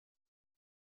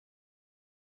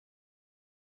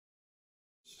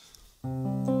You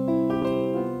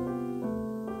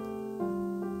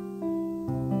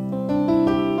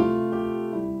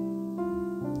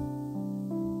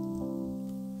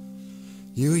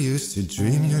used to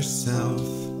dream yourself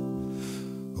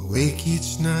awake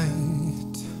each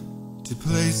night to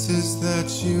places that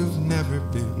you've never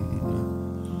been,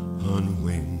 on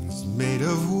wings made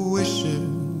of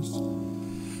wishes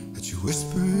that you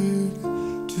whispered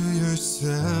to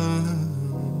yourself.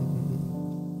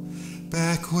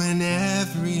 Back when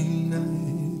every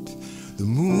night the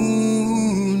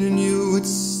moon and you would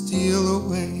steal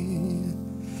away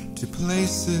to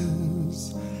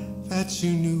places that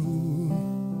you knew.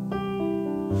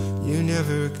 You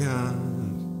never got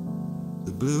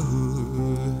the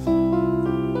blues.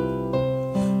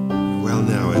 Well,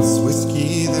 now it's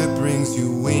whiskey that brings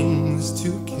you wings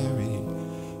to carry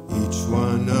each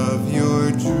one of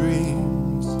your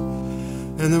dreams,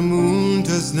 and the moon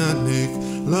does not make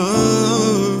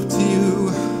love to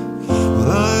you. Well,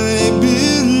 I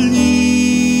believe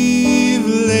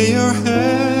lay your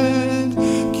head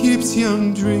keeps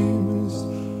young dreams.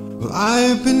 Well,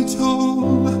 I've been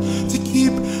told to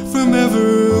keep from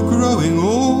ever growing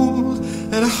old,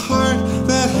 and a heart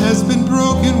that has been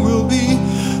broken will be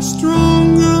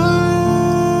stronger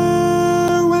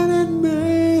when it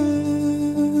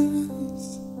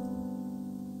mends.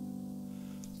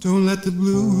 Don't let the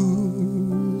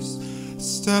blues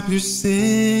stop your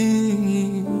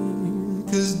singing,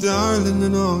 'cause darling,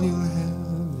 then all you'll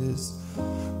have is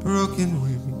broken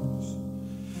wings.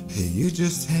 Hey, you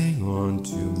just hang on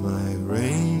to my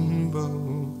rainbow.